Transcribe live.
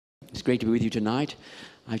It's great to be with you tonight.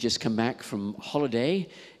 I've just come back from holiday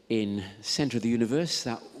in centre of the universe.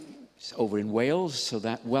 That's over in Wales, so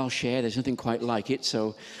that Welsh air, there's nothing quite like it.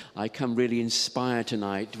 So I come really inspired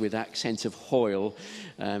tonight with that sense of Hoyle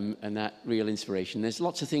and that real inspiration. There's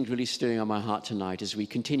lots of things really stirring on my heart tonight as we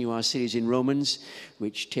continue our series in Romans,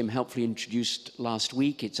 which Tim helpfully introduced last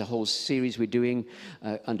week. It's a whole series we're doing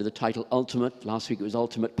under the title Ultimate. Last week it was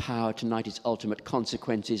Ultimate Power. Tonight it's Ultimate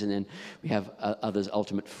Consequences. And then we have others,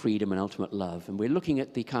 Ultimate Freedom and Ultimate Love. And we're looking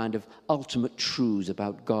at the kind of ultimate truths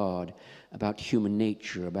about God, about human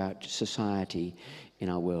nature, about society in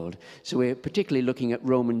our world. So we're particularly looking at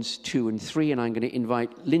Romans 2 and 3, and I'm going to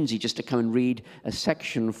invite Lindsay just to come and read a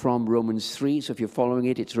section from Romans 3. So if you're following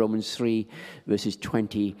it, it's Romans 3, verses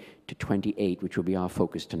 20 to 28, which will be our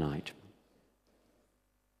focus tonight.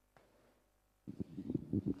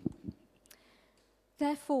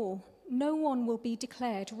 Therefore, no one will be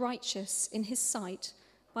declared righteous in his sight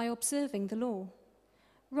by observing the law.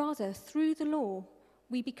 Rather, through the law,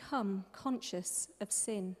 we become conscious of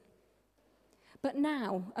sin. But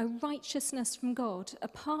now a righteousness from God,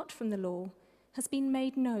 apart from the law, has been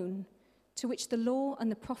made known, to which the law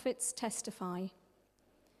and the prophets testify.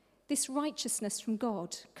 This righteousness from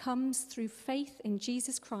God comes through faith in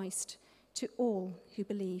Jesus Christ to all who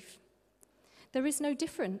believe. There is no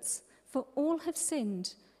difference, for all have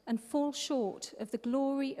sinned and fall short of the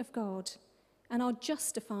glory of God, and are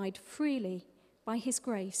justified freely by his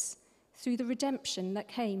grace, through the redemption that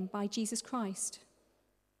came by Jesus Christ.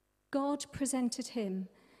 God presented him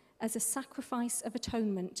as a sacrifice of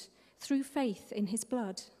atonement through faith in his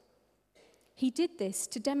blood. He did this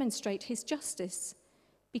to demonstrate his justice,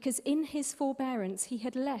 because in his forbearance he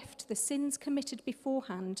had left the sins committed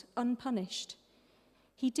beforehand unpunished.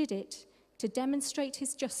 He did it to demonstrate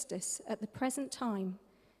his justice at the present time,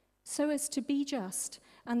 so as to be just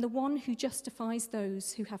and the one who justifies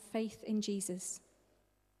those who have faith in Jesus.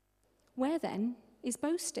 Where then is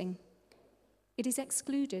boasting? It is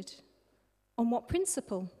excluded. On what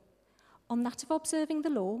principle? On that of observing the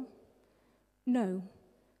law? No,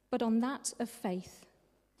 but on that of faith.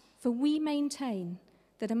 For we maintain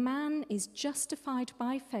that a man is justified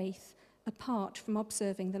by faith apart from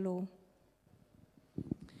observing the law.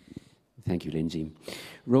 Thank you, Lindsay.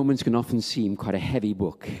 Romans can often seem quite a heavy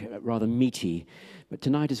book, rather meaty. But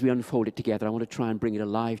tonight, as we unfold it together, I want to try and bring it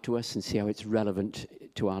alive to us and see how it's relevant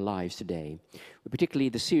to our lives today. Particularly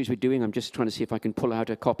the series we're doing, I'm just trying to see if I can pull out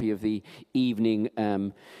a copy of the evening.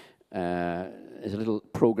 There's a little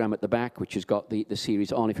program at the back which has got the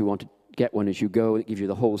series on. If you want to get one as you go, it gives you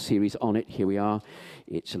the whole series on it. Here we are.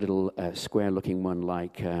 It's a little square-looking one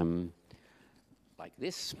like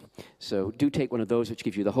this. So do take one of those, which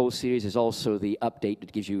gives you the whole series. There's also the update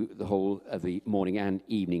that gives you the whole of the morning and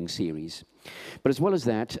evening series. But as well as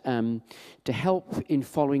that, to help in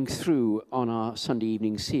following through on our Sunday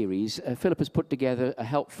evening series, Philip has put together a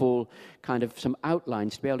helpful kind of some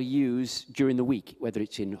outlines to be able to use during the week, whether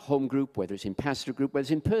it's in home group, whether it's in pastor group, whether it's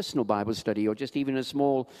in personal Bible study, or just even a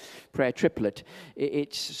small prayer triplet.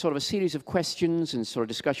 It's sort of a series of questions and sort of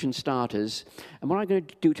discussion starters. And what I'm going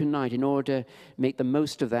to do tonight, in order to make the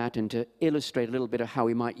most of that and to illustrate a little bit of how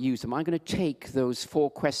we might use them, I'm going to take those 4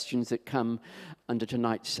 questions that come under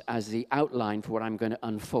tonight's as the outline for what I'm going to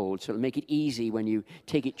unfold. So it'll make it easy when you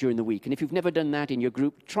take it during the week. And if you've never done that in your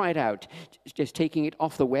group, try it out. Just taking it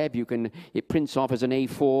off the web, it prints off as an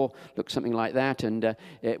A4, looks something like that, and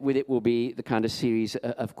with it will be the kind of series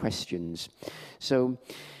of questions. So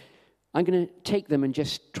I'm going to take them and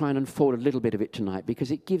just try and unfold a little bit of it tonight,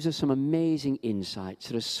 because it gives us some amazing insights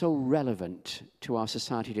that are so relevant to our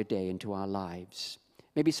society today and to our lives.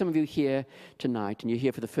 Maybe some of you here tonight, and you're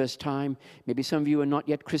here for the first time. Maybe some of you are not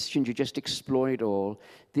yet Christians, you just explore it all.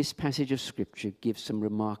 This passage of Scripture gives some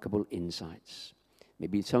remarkable insights.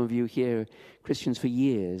 Maybe some of you here are Christians for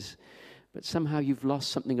years, but somehow you've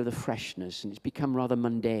lost something of the freshness, and it's become rather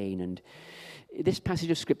mundane. And this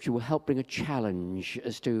passage of Scripture will help bring a challenge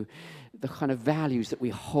as to the kind of values that we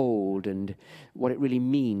hold and what it really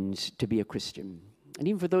means to be a Christian. And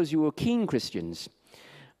even for those of you who are keen Christians,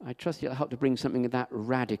 I trust it'll help to bring something of that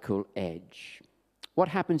radical edge. What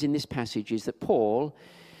happens in this passage is that Paul,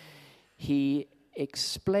 he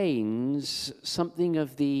explains something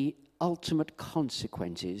of the ultimate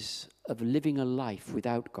consequences of living a life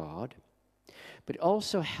without God, but it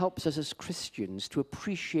also helps us as Christians to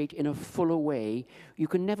appreciate in a fuller way. You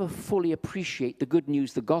can never fully appreciate the good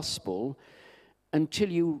news, the gospel, until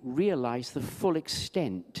you realize the full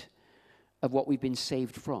extent of what we've been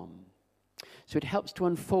saved from. So it helps to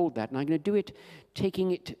unfold that, and I'm going to do it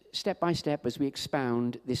taking it step by step as we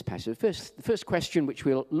expound this passage. The first question which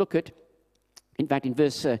we'll look at In fact, in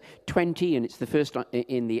verse 20, and it's the first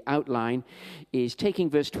in the outline, is taking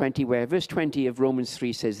verse 20, where verse 20 of Romans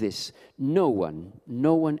 3 says this: no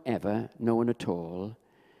one ever, no one at all,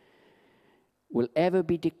 will ever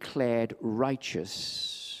be declared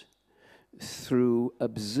righteous through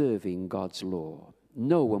observing God's law.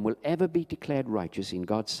 No one will ever be declared righteous in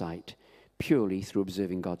God's sight purely through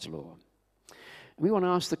observing God's law. And we want to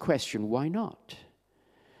ask the question, why not?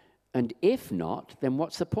 And if not, then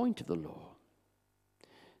what's the point of the law?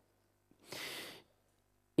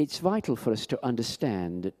 It's vital for us to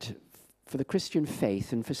understand that for the Christian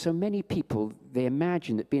faith, and for so many people, they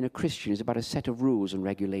imagine that being a Christian is about a set of rules and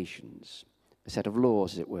regulations, a set of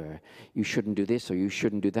laws, as it were. You shouldn't do this, or you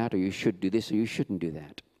shouldn't do that, or you should do this, or you shouldn't do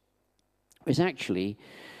that. It's actually,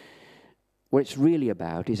 what it's really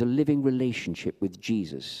about is a living relationship with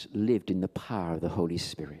Jesus, lived in the power of the Holy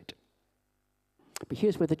Spirit. But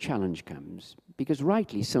here's where the challenge comes, because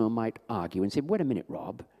rightly someone might argue and say, wait a minute,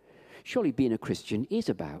 Rob, surely being a Christian is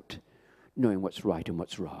about knowing what's right and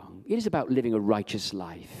what's wrong. It is about living a righteous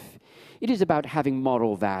life. It is about having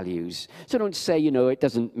moral values. So don't say, it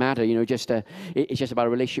doesn't matter, it's just about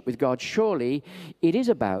a relationship with God. Surely it is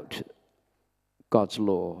about God's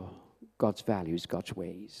law, God's values, God's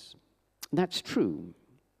ways. That's true.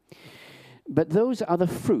 But those are the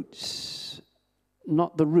fruits,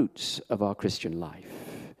 not the roots of our Christian life.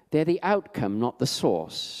 They're the outcome, not the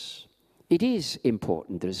source. It is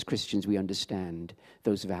important that as Christians we understand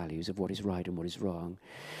those values of what is right and what is wrong,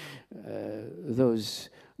 those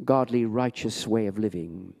godly, righteous way of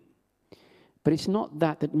living. But it's not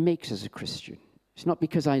that makes us a Christian. It's not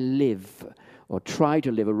because I live or try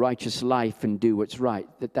to live a righteous life and do what's right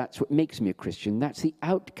that's what makes me a Christian. That's the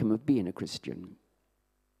outcome of being a Christian.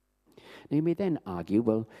 Now you may then argue,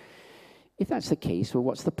 well, if that's the case, well,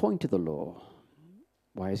 what's the point of the law?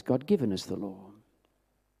 Why has God given us the law?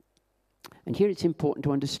 And here it's important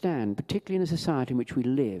to understand, particularly in a society in which we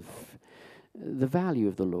live, the value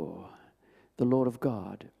of the law of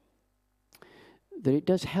God. That it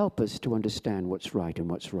does help us to understand what's right and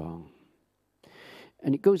what's wrong.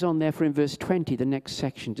 And it goes on therefore in verse 20, the next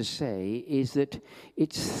section to say, is that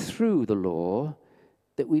it's through the law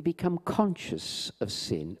that we become conscious of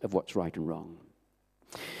sin, of what's right and wrong.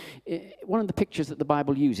 One of the pictures that the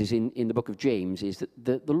Bible uses in the book of James is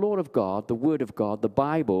that the law of God, the Word of God, the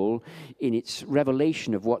Bible, in its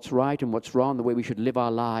revelation of what's right and what's wrong, the way we should live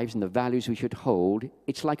our lives and the values we should hold,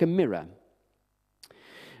 it's like a mirror.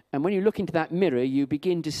 And when you look into that mirror, you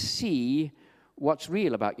begin to see what's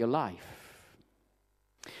real about your life.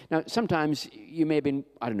 Now, sometimes you may have been,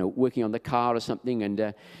 working on the car or something,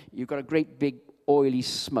 and you've got a great big oily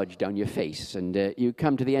smudge down your face, and you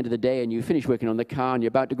come to the end of the day and you finish working on the car and you're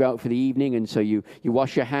about to go out for the evening, and so you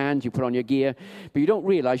wash your hands, you put on your gear, but you don't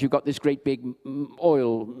realize you've got this great big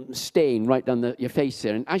oil stain right down your face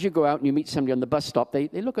there. And as you go out and you meet somebody on the bus stop, they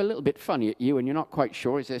look a little bit funny at you, and you're not quite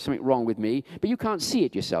sure, is there something wrong with me? But you can't see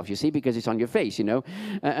it yourself, you see, because it's on your face,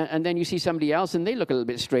 and then you see somebody else and they look a little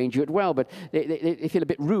bit strange as well, but they feel a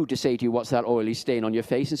bit rude to say to you, what's that oily stain on your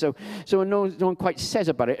face? And so no one quite says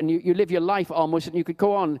about it, and you live your life almost, and you could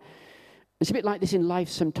go on. It's a bit like this in life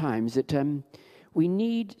sometimes, that we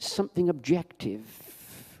need something objective.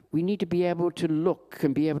 We need to be able to look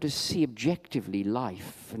and be able to see objectively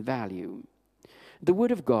life and value. The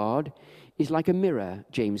Word of God is like a mirror,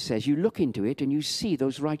 James says. You look into it and you see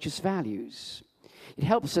those righteous values. It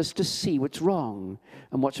helps us to see what's wrong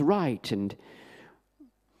and what's right. And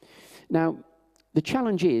now, the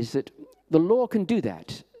challenge is that the law can do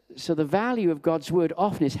that. So the value of God's word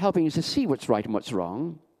often is helping us to see what's right and what's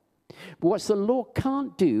wrong. But what the law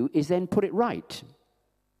can't do is then put it right.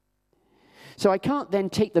 So I can't then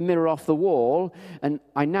take the mirror off the wall, and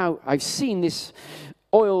I've seen this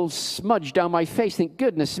oil smudge down my face, think,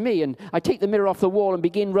 goodness me, and I take the mirror off the wall and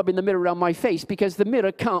begin rubbing the mirror around my face, because the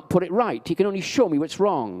mirror can't put it right. It can only show me what's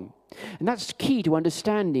wrong. And that's key to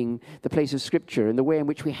understanding the place of Scripture and the way in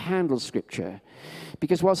which we handle Scripture.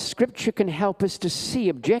 Because while Scripture can help us to see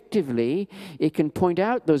objectively, it can point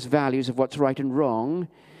out those values of what's right and wrong,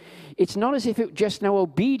 it's not as if it just now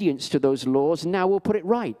obedience to those laws now will put it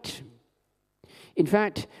right. In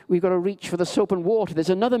fact, we've got to reach for the soap and water. There's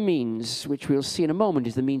another means, which we'll see in a moment,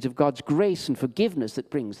 is the means of God's grace and forgiveness that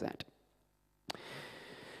brings that.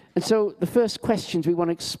 And so the first questions we want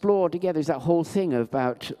to explore together is that whole thing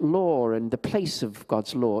about law and the place of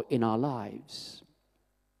God's law in our lives.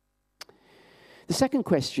 The second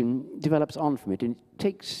question develops on from it, and it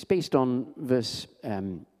takes, based on verse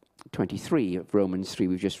 23 of Romans 3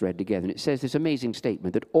 we've just read together, and it says this amazing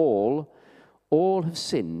statement that all have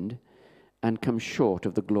sinned and come short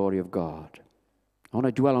of the glory of God. I want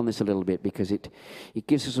to dwell on this a little bit because it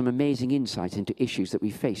gives us some amazing insights into issues that we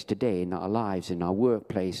face today in our lives, in our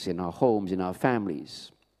workplace, in our homes, in our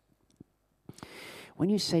families. When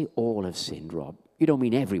you say all have sinned, Rob, you don't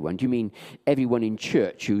mean everyone. Do you mean everyone in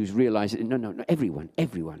church who's realized it? No, everyone.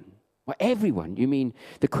 Well, everyone. You mean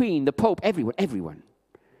the Queen, the Pope, everyone.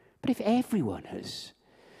 But if everyone has,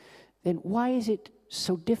 then why is it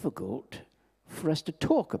so difficult for us to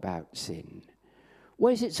talk about sin?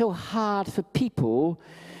 Why is it so hard for people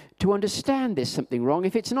to understand there's something wrong?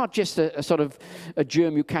 If it's not just a sort of a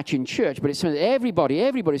germ you catch in church, but it's something that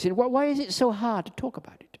everybody's in, why is it so hard to talk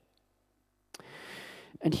about it?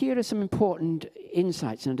 And here are some important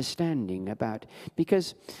insights and understanding about,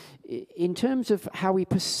 because in terms of how we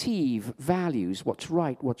perceive values, what's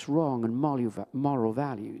right, what's wrong, and moral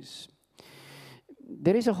values,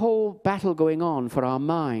 there is a whole battle going on for our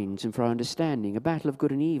minds and for our understanding, a battle of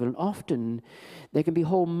good and evil. And often there can be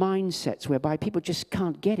whole mindsets whereby people just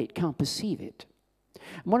can't get it, can't perceive it.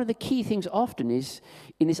 And one of the key things often is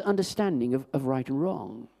in this understanding of right and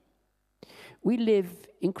wrong. We live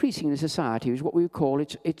increasingly in a society which is what we would call,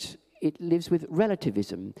 it lives with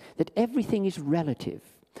relativism, that everything is relative.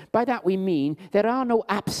 By that we mean there are no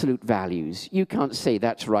absolute values. You can't say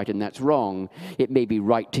that's right and that's wrong. It may be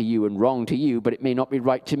right to you and wrong to you, but it may not be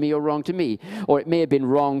right to me or wrong to me. Or it may have been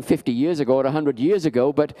wrong 50 years ago or 100 years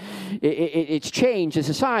ago, but it's changed. The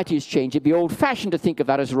society has changed. It'd be old-fashioned to think of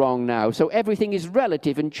that as wrong now. So everything is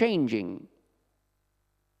relative and changing.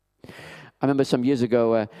 I remember some years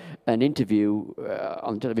ago an interview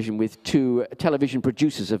on television with two television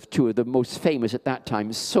producers of two of the most famous at that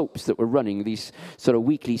time soaps that were running, these sort of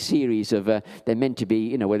weekly series of, they're meant to be,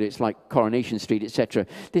 you know, whether it's like Coronation Street, etc.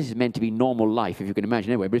 This is meant to be normal life, if you can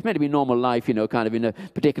imagine anyway, but it's meant to be normal life, you know, kind of in a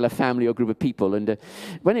particular family or group of people. And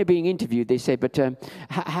when they're being interviewed, they say, but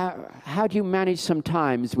how do you manage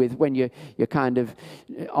sometimes with when you're kind of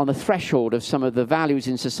on the threshold of some of the values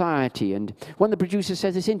in society? And one of the producers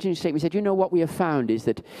says this interesting statement, he said, you know, what we have found is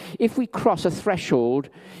that if we cross a threshold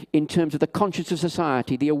in terms of the conscience of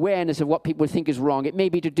society, the awareness of what people think is wrong, it may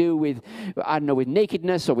be to do with, I don't know, with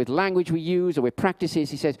nakedness or with language we use or with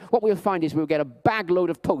practices, he says, what we'll find is we'll get a bagload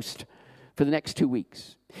of post for the next 2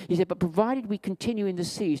 weeks. He said, but provided we continue in the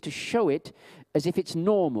series to show it as if it's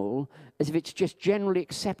normal, as if it's just generally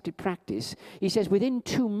accepted practice, he says, within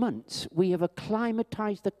 2 months, we have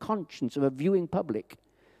acclimatized the conscience of a viewing public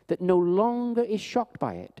that no longer is shocked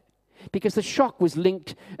by it. Because the shock was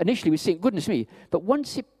linked initially with saying, goodness me, but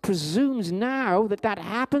once it presumes now that that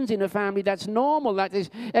happens in a family, that's normal, that is,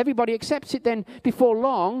 everybody accepts it, then before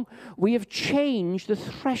long, we have changed the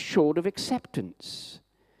threshold of acceptance.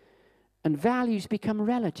 And values become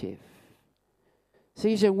relative. So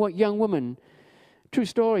here's a young woman, true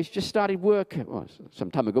story, she just started work, well, some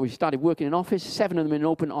time ago, she started working in an office, 7 of them in an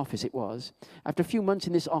open office it was. After a few months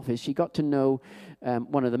in this office, she got to know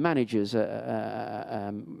one of the managers,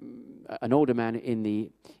 an older man in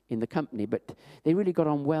the company, but they really got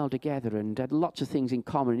on well together and had lots of things in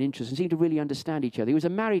common and interests and seemed to really understand each other. He was a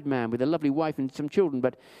married man with a lovely wife and some children,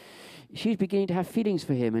 but she was beginning to have feelings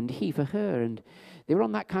for him and he for her, and they were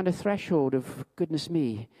on that kind of threshold of, goodness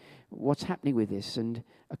me, what's happening with this? And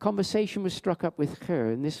a conversation was struck up with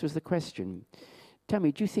her, and this was the question. Tell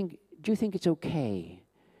me, do you think it's okay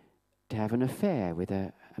to have an affair with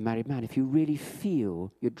a married man if you really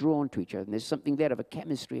feel you're drawn to each other and there's something there of a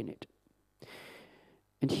chemistry in it?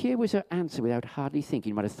 And here was her answer without hardly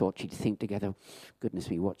thinking. You might have thought she'd think together, goodness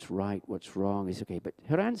me, what's right, what's wrong, is okay. But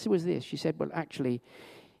her answer was this. She said, well, actually,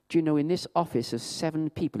 do you know, in this office of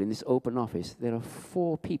 7 people, in this open office, there are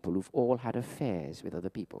 4 people who've all had affairs with other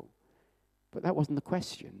people. But that wasn't the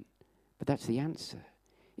question. But that's the answer.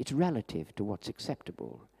 It's relative to what's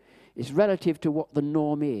acceptable. It's relative to what the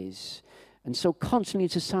norm is. And so constantly in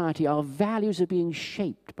society, our values are being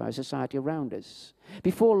shaped by society around us.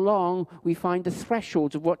 Before long, we find the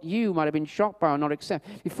thresholds of what you might have been shocked by or not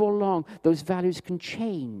accept. Before long, those values can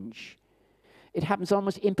change. It happens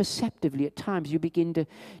almost imperceptibly at times. You begin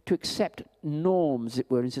to accept norms that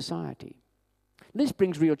were in society. This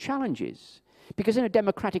brings real challenges. Because in a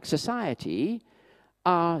democratic society,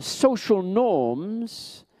 our social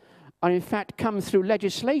norms are in fact come through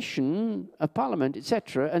legislation of parliament,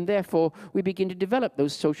 etc., and therefore we begin to develop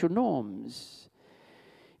those social norms.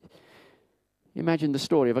 Imagine the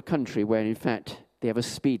story of a country where in fact they have a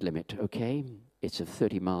speed limit, okay? It's of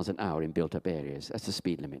 30 miles an hour in built-up areas. That's the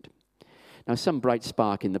speed limit. Now, some bright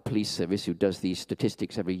spark in the police service who does these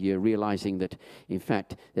statistics every year, realizing that, in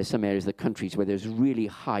fact, there's some areas of the countries where there's really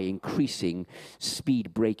high increasing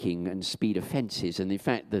speed breaking and speed offences. And in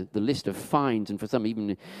fact, the list of fines, and for some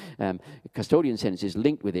even custodian sentences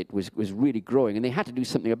linked with it, was really growing. And they had to do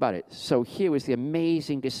something about it. So here was the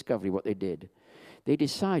amazing discovery, what they did. They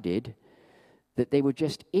decided that they would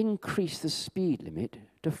just increase the speed limit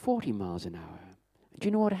to 40 miles an hour. Do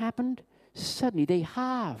you know what happened? Suddenly they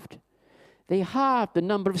halved. They halved the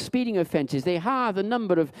number of speeding offences. They halved the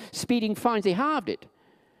number of speeding fines. They halved it.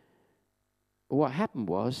 But what happened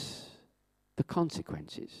was the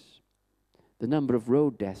consequences. The number of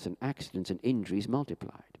road deaths and accidents and injuries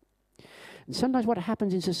multiplied. And sometimes what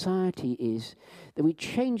happens in society is that we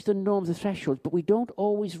change the norms, the thresholds, but we don't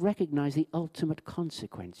always recognize the ultimate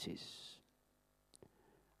consequences.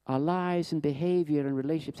 Our lives and behavior and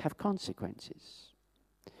relationships have consequences.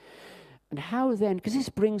 And how then, because this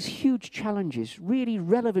brings huge challenges, really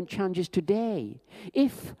relevant challenges today.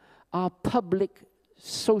 If our public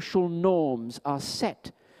social norms are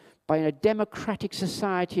set by a democratic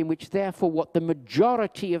society in which therefore what the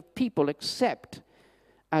majority of people accept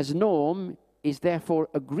as norm is therefore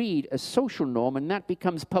agreed as social norm, and that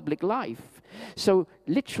becomes public life. So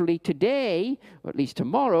literally today, or at least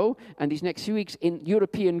tomorrow, and these next few weeks in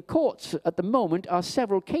European courts, at the moment are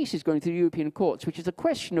several cases going through European courts, which is a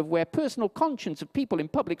question of where personal conscience of people in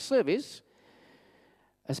public service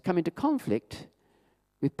has come into conflict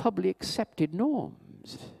with publicly accepted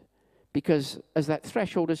norms. Because as that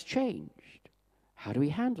threshold has changed, how do we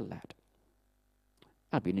handle that?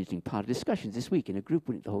 That'd be an interesting part of discussions this week in a group,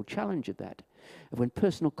 wouldn't it? The whole challenge of that, of when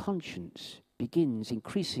personal conscience begins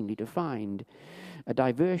increasingly to find a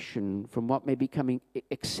diversion from what may be becoming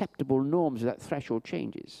acceptable norms as that threshold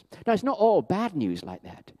changes. Now, it's not all bad news like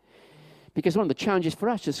that, because one of the challenges for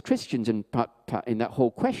us as Christians in that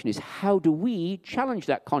whole question is how do we challenge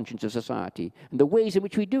that conscience of society and the ways in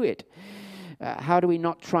which we do it? How do we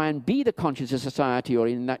not try and be the conscience of society or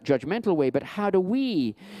in that judgmental way, but how do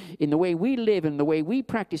we, in the way we live and the way we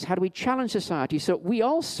practice, how do we challenge society so we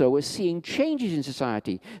also are seeing changes in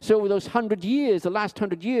society? So over those 100 years, the last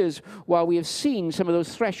 100 years, while we have seen some of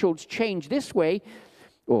those thresholds change this way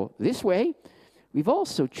or this way, we've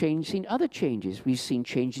also seen other changes. We've seen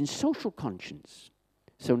change in social conscience.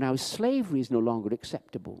 So now slavery is no longer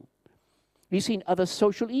acceptable. We've seen other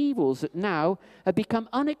social evils that now have become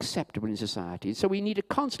unacceptable in society. So we need to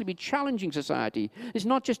constantly be challenging society. It's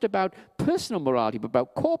not just about personal morality, but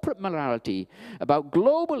about corporate morality, about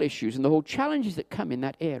global issues and the whole challenges that come in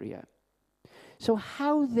that area. So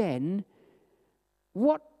how then,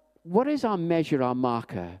 what is our measure, our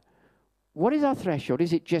marker? What is our threshold?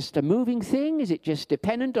 Is it just a moving thing? Is it just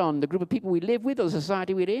dependent on the group of people we live with or the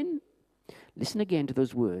society we're in? Listen again to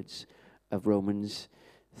those words of Romans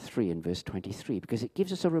 3 and verse 23, because it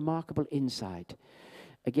gives us a remarkable insight.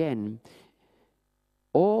 Again,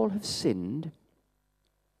 all have sinned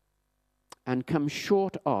and come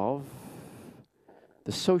short of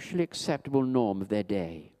the socially acceptable norm of their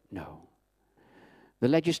day. No. The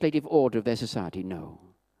legislative order of their society. No.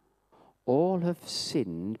 All have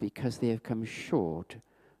sinned because they have come short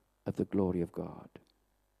of the glory of God.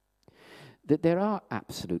 That there are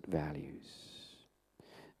absolute values.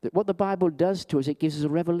 That what the Bible does to us, it gives us a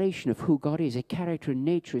revelation of who God is, a character and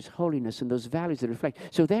nature, His holiness, and those values that reflect.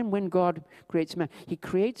 So then when God creates man, He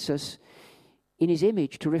creates us in His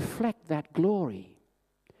image to reflect that glory.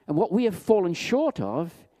 And what we have fallen short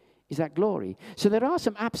of is that glory. So there are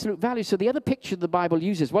some absolute values. So the other picture the Bible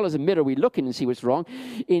uses, as well as a mirror we look in and see what's wrong,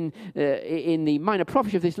 in the minor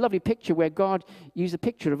prophecy of this lovely picture where God used a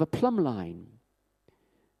picture of a plumb line.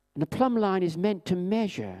 And a plumb line is meant to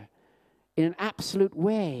measure in an absolute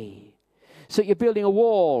way. So you're building a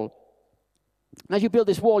wall. And as you build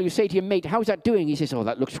this wall, you say to your mate, how's that doing? He says, oh,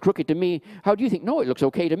 that looks crooked to me. How do you think? No, it looks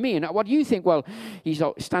okay to me. And what do you think? Well, he's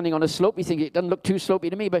standing on a slope. You think it doesn't look too slopey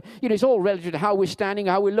to me. But, it's all relative to how we're standing,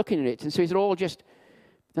 how we're looking at it. And so it's all just,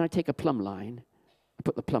 then I take a plumb line, I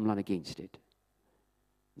put the plumb line against it.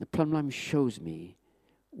 The plumb line shows me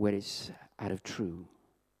where it's out of true.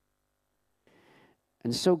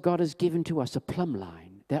 And so God has given to us a plumb line.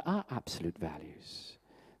 There are absolute values.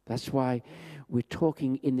 That's why we're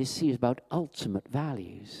talking in this series about ultimate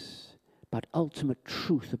values, about ultimate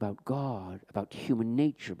truth about God, about human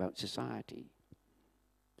nature, about society.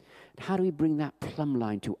 How do we bring that plumb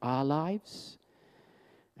line to our lives?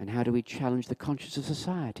 And how do we challenge the conscience of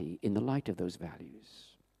society in the light of those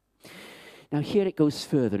values? Now here it goes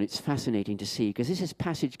further, and it's fascinating to see, because this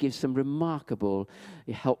passage gives some remarkable,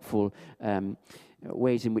 helpful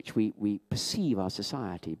ways in which we perceive our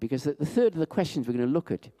society. Because the third of the questions we're going to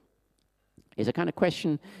look at is a kind of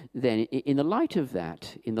question then, in the light of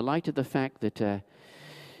that, in the light of the fact that,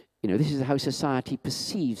 this is how society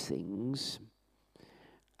perceives things,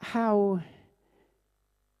 how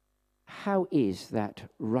is that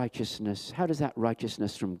righteousness, how does that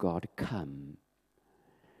righteousness from God come?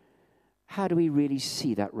 How do we really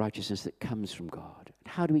see that righteousness that comes from God?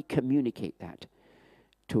 How do we communicate that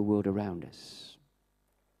to a world around us?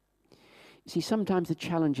 You see, sometimes the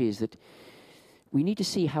challenge is that we need to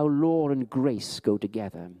see how law and grace go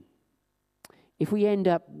together. If we end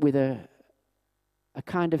up with a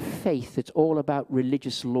kind of faith that's all about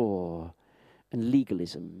religious law and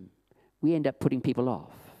legalism, we end up putting people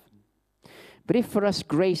off. But if for us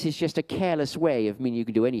grace is just a careless way of meaning you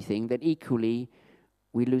can do anything, then equally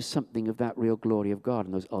we lose something of that real glory of God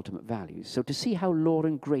and those ultimate values. So to see how law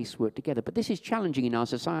and grace work together. But this is challenging in our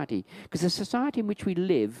society, because the society in which we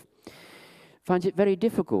live finds it very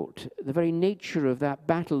difficult. The very nature of that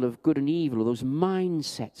battle of good and evil, or those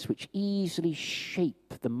mindsets which easily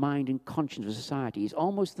shape the mind and conscience of society, is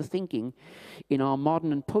almost the thinking in our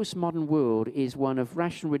modern and postmodern world is one of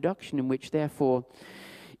rational reduction, in which therefore,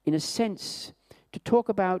 in a sense, to talk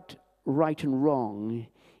about right and wrong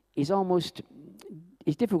is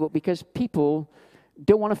difficult, because people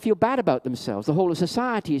don't want to feel bad about themselves. The whole of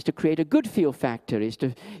society is to create a good feel factor, is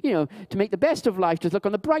to make the best of life, to look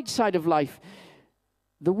on the bright side of life.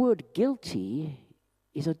 The word guilty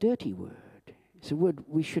is a dirty word. It's a word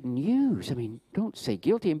we shouldn't use. I mean, don't say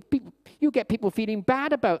guilty. And you get people feeling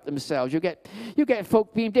bad about themselves. You get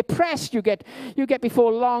folk being depressed. You get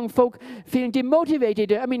before long folk feeling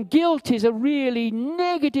demotivated. I mean, guilt is a really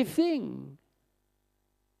negative thing.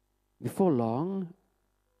 Before long,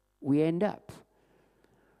 we end up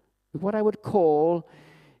with what I would call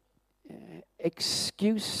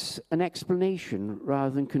excuse and explanation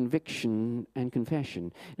rather than conviction and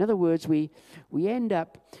confession. In other words, we end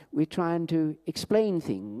up, we're trying to explain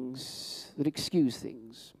things that excuse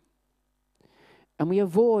things. And we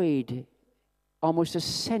avoid almost a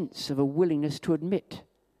sense of a willingness to admit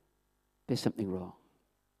there's something wrong.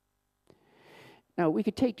 Now, we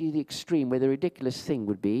could take to the extreme where the ridiculous thing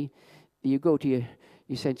would be that you go to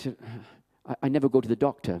you say, I never go to the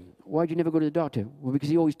doctor. Why do you never go to the doctor? Well, because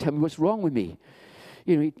he always tells me what's wrong with me.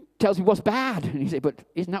 He tells me what's bad. And you say, but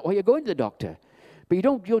isn't that why you're going to the doctor? But you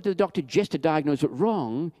don't go to the doctor just to diagnose what's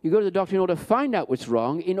wrong. You go to the doctor in order to find out what's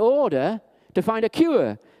wrong, in order to find a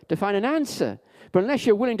cure, to find an answer. But unless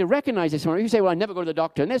you're willing to recognize this, you say, well, I never go to the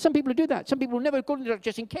doctor. And there's some people who do that. Some people will never go to the doctor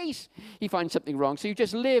just in case he finds something wrong. So you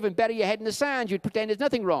just live and bury your head in the sand. You pretend there's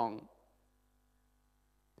nothing wrong.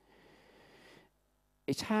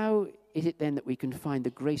 It's how is it then that we can find the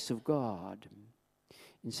grace of God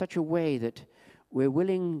in such a way that we're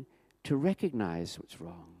willing to recognize what's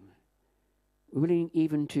wrong. We're willing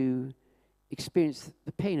even to experience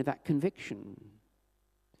the pain of that conviction,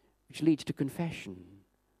 which leads to confession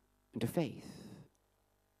and to faith.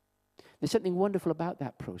 There's something wonderful about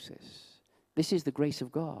that process. This is the grace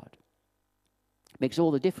of God. It makes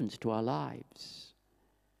all the difference to our lives.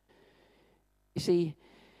 You see,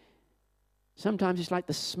 sometimes it's like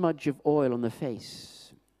the smudge of oil on the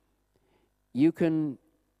face. You can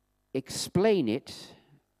explain it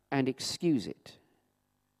and excuse it.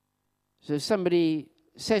 So if somebody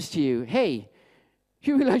says to you, hey,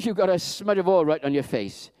 you realize you've got a smudge of oil right on your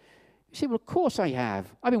face? You say, well, of course I have.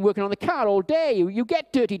 I've been working on the car all day. You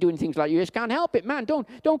get dirty doing things like you just can't help it, man.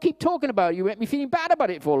 Don't keep talking about it. You make me feeling bad about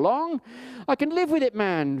it for long. I can live with it,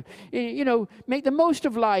 man. Make the most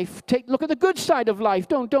of life. Look at the good side of life.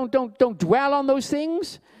 Don't dwell on those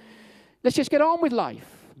things. Let's just get on with life.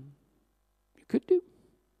 You could do.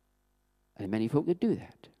 And many folk that do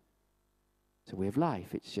that. It's a way of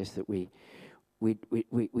life. It's just that we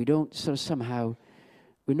don't sort of somehow,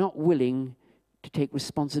 we're not willing to take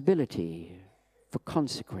responsibility for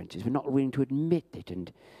consequences. We're not willing to admit it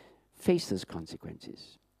and face those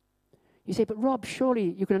consequences. You say, but Rob, surely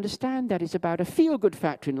you can understand that it's about a feel-good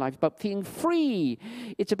factor in life, about feeling free.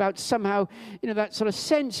 It's about somehow, that sort of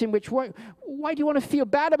sense in which, why do you want to feel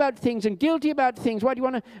bad about things and guilty about things? Why do you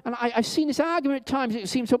want to, and I've seen this argument at times, it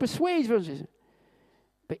seems so persuasive.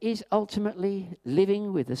 But is ultimately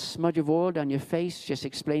living with a smudge of oil down your face just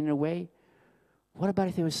explaining away? What about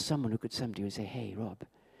if there was someone who could come to you and say, hey, Rob,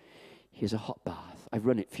 here's a hot bath. I've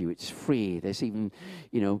run it for you. It's free. There's even,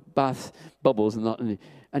 bath bubbles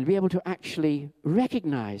and be able to actually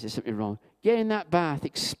recognize there's something wrong. Get in that bath.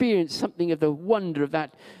 Experience something of the wonder of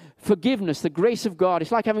that forgiveness, the grace of God.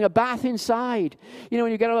 It's like having a bath inside.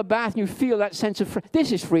 When you get out of a bath and you feel that sense of,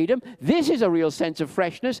 this is freedom. This is a real sense of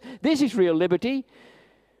freshness. This is real liberty.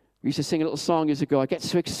 We used to sing a little song years ago. I get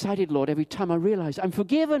so excited, Lord, every time I realize I'm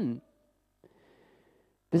forgiven.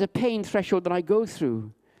 There's a pain threshold that I go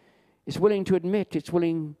through. It's willing to admit, it's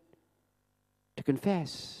willing to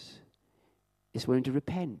confess, it's willing to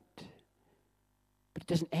repent. But it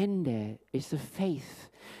doesn't end there. It's the faith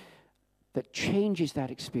that changes that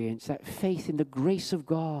experience, that faith in the grace of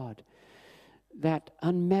God, that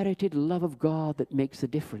unmerited love of God that makes the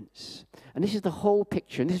difference. And this is the whole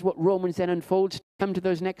picture. And this is what Romans then unfolds. Come to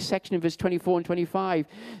those next section in verse 24 and 25,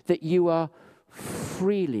 that you are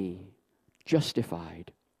freely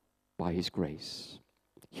justified by his grace.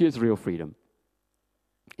 Here's real freedom.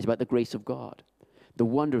 It's about the grace of God, the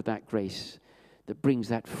wonder of that grace that brings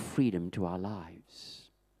that freedom to our lives.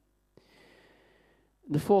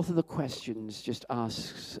 The fourth of the questions just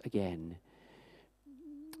asks again,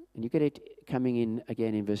 and you get it coming in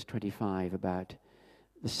again in verse 25, about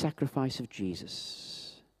the sacrifice of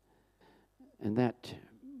Jesus and that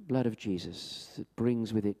blood of Jesus that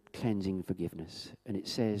brings with it cleansing and forgiveness. And it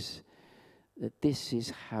says that this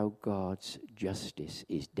is how God's justice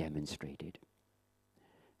is demonstrated.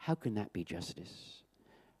 How can that be justice?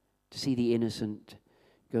 To see the innocent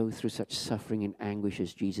go through such suffering and anguish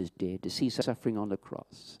as Jesus did, to see suffering on the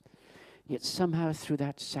cross. Yet somehow through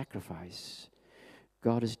that sacrifice,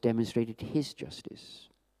 God has demonstrated his justice.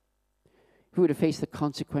 If we were to face the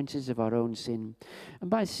consequences of our own sin, and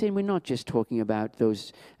by sin we're not just talking about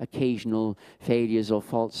those occasional failures or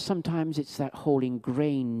faults. Sometimes it's that whole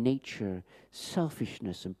ingrained nature,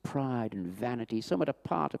 selfishness and pride and vanity, somewhat a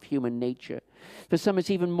part of human nature. For some it's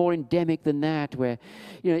even more endemic than that, where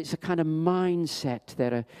it's a kind of mindset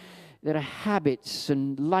that are habits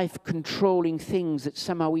and life-controlling things that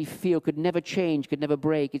somehow we feel could never change, could never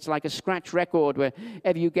break. It's like a scratch record,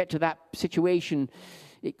 wherever you get to that situation,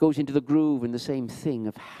 it goes into the groove, and the same thing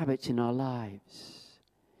of habits in our lives.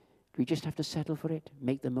 Do we just have to settle for it,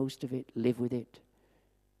 make the most of it, live with it,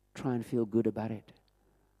 try and feel good about it?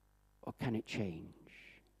 Or can it change?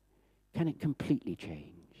 Can it completely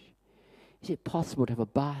change? Is it possible to have a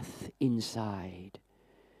bath inside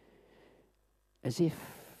as if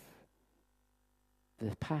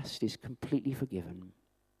the past is completely forgiven?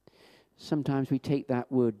 Sometimes we take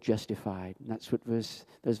that word justified, and that's what verse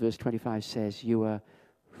 25 says. You are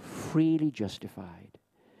freely justified.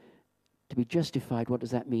 To be justified, what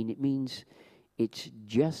does that mean? It means it's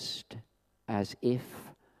just as if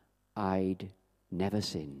I'd never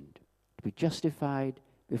sinned. To be justified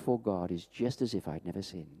before God is just as if I'd never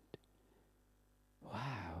sinned.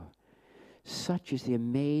 Wow. Such is the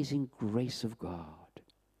amazing grace of God.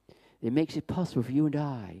 It makes it possible for you and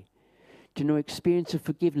I to know experience of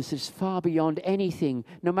forgiveness that's far beyond anything.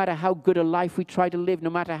 No matter how good a life we try to live, no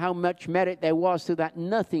matter how much merit there was to that,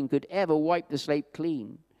 nothing could ever wipe the slate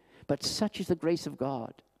clean. But such is the grace of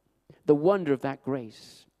God, the wonder of that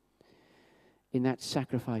grace in that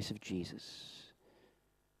sacrifice of Jesus.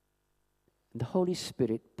 And the Holy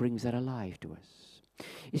Spirit brings that alive to us.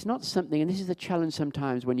 It's not something, and this is the challenge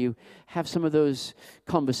sometimes when you have some of those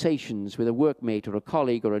conversations with a workmate or a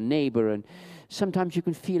colleague or a neighbor, and sometimes you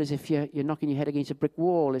can feel as if you're knocking your head against a brick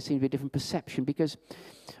wall. There seems to be a different perception, because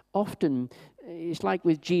often it's like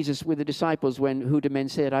with Jesus, with the disciples, when who do men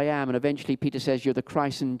say that I am? And eventually Peter says, you're the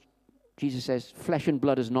Christ, and Jesus says, flesh and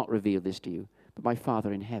blood has not revealed this to you, but my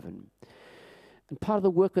Father in heaven. And part of the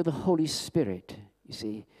work of the Holy Spirit, you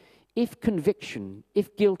see, if conviction,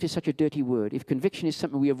 if guilt is such a dirty word, if conviction is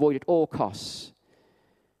something we avoid at all costs,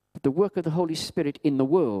 but the work of the Holy Spirit in the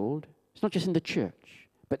world, it's not just in the church,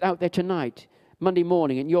 but out there tonight, Monday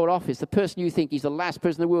morning in your office, the person you think is the last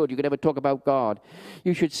person in the world you could ever talk about God,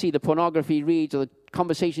 you should see the pornography he reads or the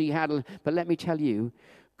conversation he had. But let me tell you,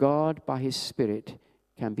 God, by his Spirit,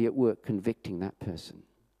 can be at work convicting that person.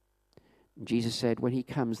 And Jesus said, when he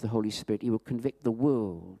comes, the Holy Spirit, he will convict the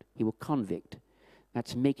world. He will convict.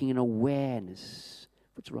 That's making an awareness,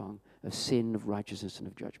 what's wrong, of sin, of righteousness, and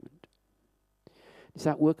of judgment. It's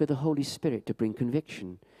that work of the Holy Spirit to bring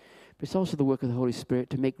conviction. But it's also the work of the Holy Spirit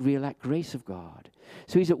to make real that grace of God.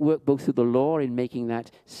 So he's at work both through the law in making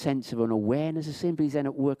that sense of an awareness of sin, but he's then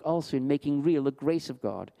at work also in making real the grace of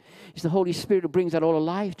God. It's the Holy Spirit who brings that all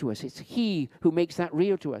alive to us. It's he who makes that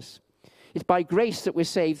real to us. It's by grace that we're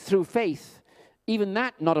saved through faith. Even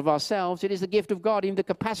that, not of ourselves. It is the gift of God. Even the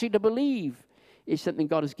capacity to believe is something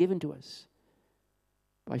God has given to us.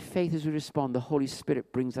 By faith as we respond, the Holy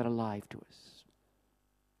Spirit brings that alive to us.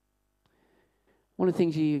 One of the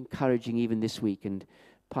things you're encouraging even this week, and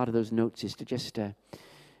part of those notes is to just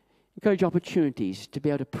encourage opportunities to be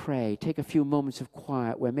able to pray, take a few moments of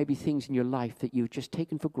quiet where maybe things in your life that you've just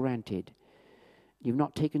taken for granted, you've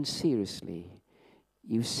not taken seriously.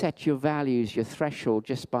 You've set your values, your threshold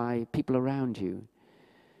just by people around you.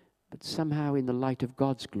 But somehow in the light of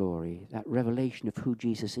God's glory, that revelation of who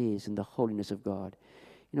Jesus is and the holiness of God,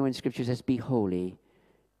 You know, when Scripture says, be holy,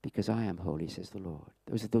 because I am holy, says the Lord.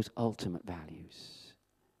 Those are those ultimate values.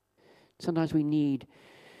 Sometimes we need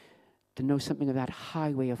to know something of that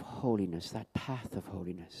highway of holiness, that path of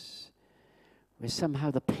holiness, where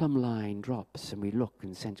somehow the plumb line drops and we look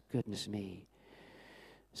and sense, goodness me.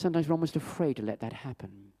 Sometimes we're almost afraid to let that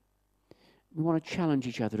happen. We want to challenge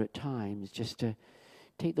each other at times just to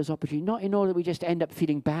take those opportunities, not in order that we just end up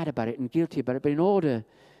feeling bad about it and guilty about it, but in order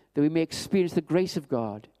that we may experience the grace of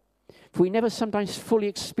God. For we never sometimes fully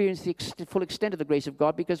experience the full extent of the grace of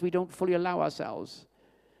God because we don't fully allow ourselves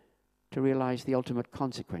to realize the ultimate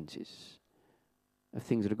consequences of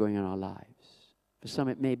things that are going on in our lives. For some,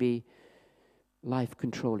 it may be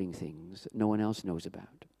life-controlling things that no one else knows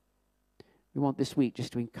about. We want this week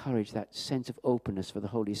just to encourage that sense of openness for the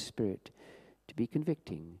Holy Spirit to be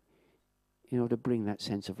convicting in order to bring that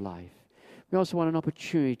sense of life. We also want an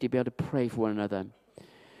opportunity to be able to pray for one another,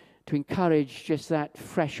 to encourage just that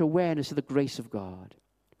fresh awareness of the grace of God.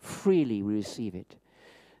 Freely we receive it.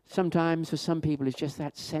 Sometimes for some people it's just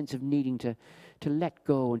that sense of needing to let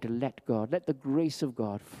go and to let God, let the grace of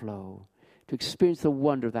God flow, to experience the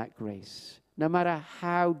wonder of that grace. No matter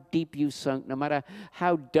how deep you sunk, no matter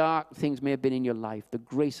how dark things may have been in your life, the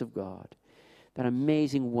grace of God, that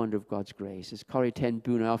amazing wonder of God's grace. As Corrie ten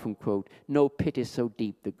Boom I often quote, no pit is so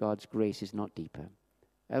deep that God's grace is not deeper.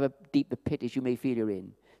 However deep the pit is you may feel you're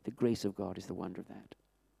in, the grace of God is the wonder of that.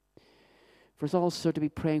 For us also to be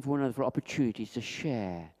praying for one another for opportunities to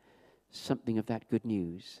share something of that good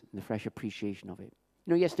news and the fresh appreciation of it.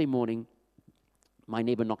 You know, yesterday morning, my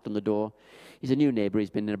neighbor knocked on the door. He's a new neighbor. He's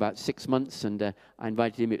been in about 6 months, and I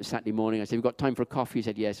invited him. It was Saturday morning. I said, "We've got time for a coffee." He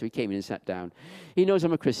said, "Yes." So he came in and sat down. He knows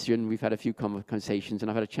I'm a Christian. We've had a few conversations, and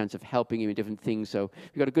I've had a chance of helping him in different things, so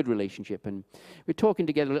we've got a good relationship. And we're talking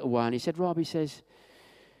together a little while, and he said, "Rob," he says,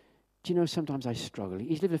 "do you know, sometimes I struggle."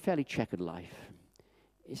 He's lived a fairly checkered life.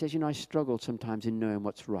 He says, "You know, I struggle sometimes in knowing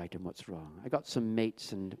what's right and what's wrong. I got some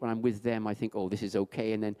mates, and when I'm with them, I think, oh, this is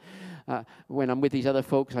okay. And then when I'm with these other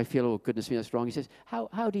folks, I feel, oh, goodness me, that's wrong." He says,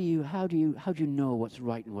 how do you know what's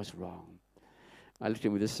right and what's wrong?" I looked at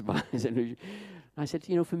him with a smile. I said,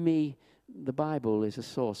 "You know, for me, the Bible is a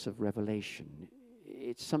source of revelation.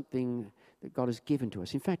 It's something that God has given to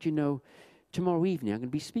us. In fact, you know, tomorrow evening, I'm going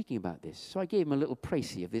to be speaking about this." So I gave him a little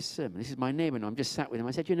précis of this sermon. This is my neighbor, and I'm just sat with him.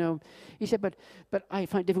 I said, "You know," he said, but I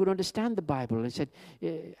find it difficult to understand the Bible." And I said,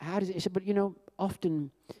 "How does it?" He said, "But you know,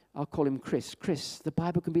 often," I'll call him Chris. "Chris, the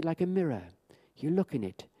Bible can be like a mirror. You look in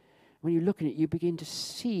it. When you look in it, you begin to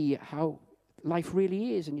see how life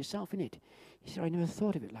really is and yourself in it." He said, "I never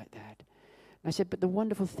thought of it like that." I said, "But the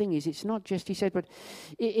wonderful thing is, it's not just," he said, "but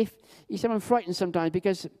if," he said, "I'm frightened sometimes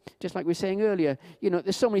because, just like we were saying earlier, you know,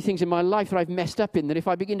 there's so many things in my life that I've messed up in that if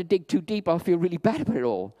I begin to dig too deep, I'll feel really bad about it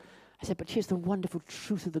all." I said, "But here's the wonderful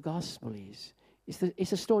truth of the gospel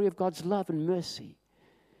it's a story of God's love and mercy,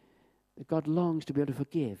 that God longs to be able to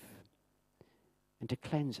forgive and to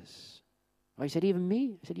cleanse us." Oh, he said, "Even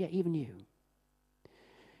me?" I said, "Yeah, even you."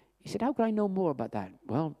 He said, "How could I know more about that?"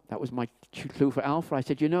 Well, that was my clue for Alpha. I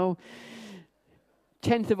said, "You know,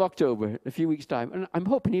 10th of October, a few weeks' time, and I'm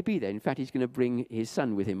hoping he'll be there. In fact, he's going to bring his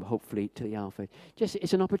son with him, hopefully, to the Alpha. Just,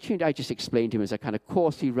 it's an opportunity. I just explained to him as a kind of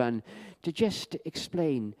course he ran to just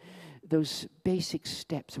explain those basic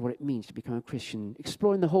steps of what it means to become a Christian,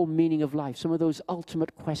 exploring the whole meaning of life, some of those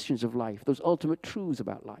ultimate questions of life, those ultimate truths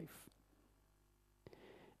about life.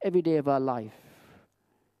 Every day of our life,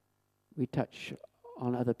 we touch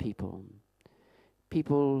on other people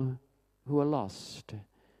who are lost,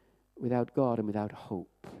 without God and without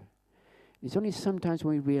hope. It's only sometimes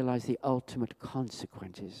when we realize the ultimate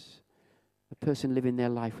consequences, a person living their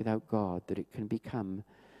life without God, that it can become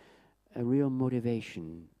a real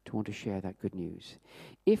motivation to want to share that good news.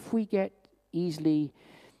 If we get easily,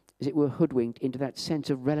 as it were, hoodwinked into that sense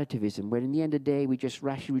of relativism, where in the end of the day we just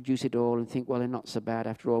rashly reduce it all and think, well, they're not so bad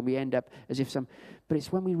after all, and we end up as if but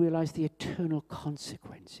it's when we realize the eternal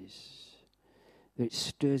consequences that it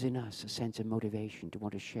stirs in us a sense of motivation to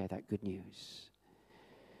want to share that good news.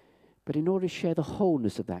 But in order to share the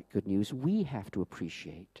wholeness of that good news, we have to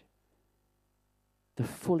appreciate the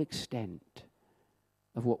full extent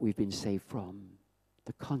of what we've been saved from,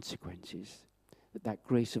 the consequences that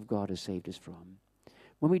grace of God has saved us from.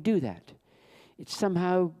 When we do that, it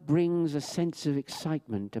somehow brings a sense of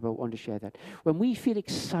excitement about wanting to share that. When we feel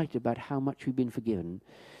excited about how much we've been forgiven,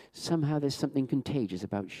 somehow there's something contagious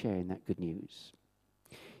about sharing that good news.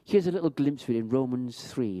 Here's a little glimpse of it in Romans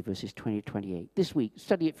 3, verses 20 to 28. This week,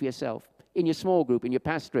 study it for yourself, in your small group, in your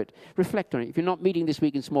pastorate. Reflect on it. If you're not meeting this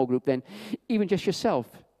week in small group, then even just yourself,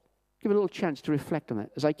 Give a little chance to reflect on that.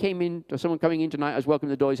 As I came in, or someone coming in tonight, I was welcoming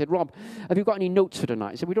the door. He said, Rob, have you got any notes for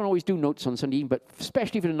tonight? I said, we don't always do notes on Sunday evening, but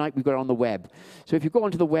especially for tonight, we've got it on the web. So if you go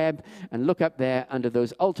onto the web and look up there under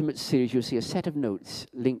those ultimate series, you'll see a set of notes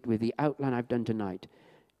linked with the outline I've done tonight.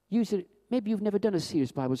 Use it. Maybe you've never done a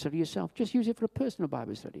serious Bible study yourself. Just use it for a personal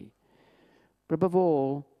Bible study. But above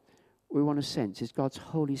all, we want to sense is God's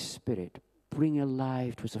Holy Spirit bring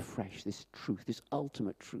alive to us afresh this truth, this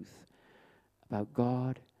ultimate truth about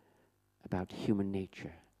God, about human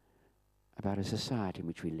nature, about a society in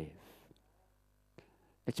which we live.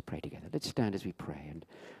 Let's pray together. Let's stand as we pray. And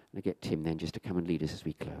I'll get Tim then just to come and lead us as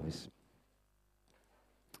we close.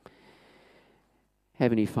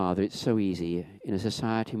 Heavenly Father, it's so easy in a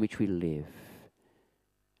society in which we live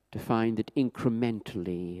to find that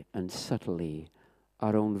incrementally and subtly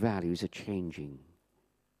our own values are changing.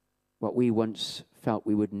 What we once felt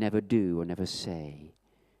we would never do or never say,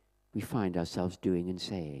 we find ourselves doing and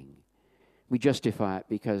saying. We justify it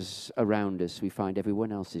because around us we find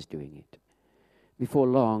everyone else is doing it. Before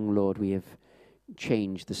long, Lord, we have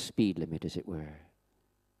changed the speed limit, as it were.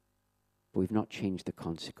 But we've not changed the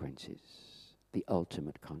consequences, the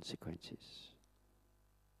ultimate consequences.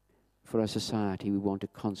 For our society, we want to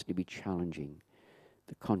constantly be challenging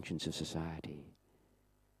the conscience of society.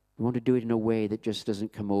 We want to do it in a way that just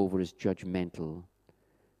doesn't come over as judgmental,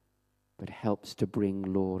 but helps to bring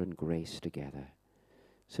law and grace together.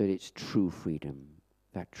 So that it's true freedom,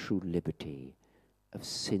 that true liberty of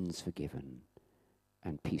sins forgiven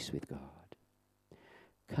and peace with God.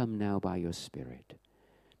 Come now by your Spirit.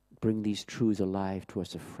 Bring these truths alive to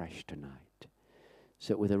us afresh tonight,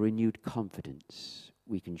 so that with a renewed confidence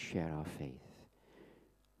we can share our faith.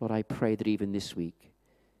 Lord, I pray that even this week,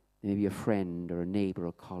 maybe a friend or a neighbor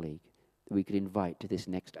or colleague that we could invite to this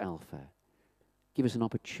next Alpha. Give us an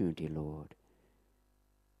opportunity, Lord,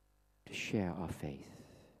 to share our faith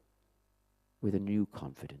with a new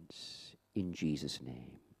confidence in Jesus'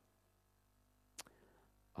 name.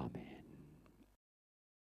 Amen.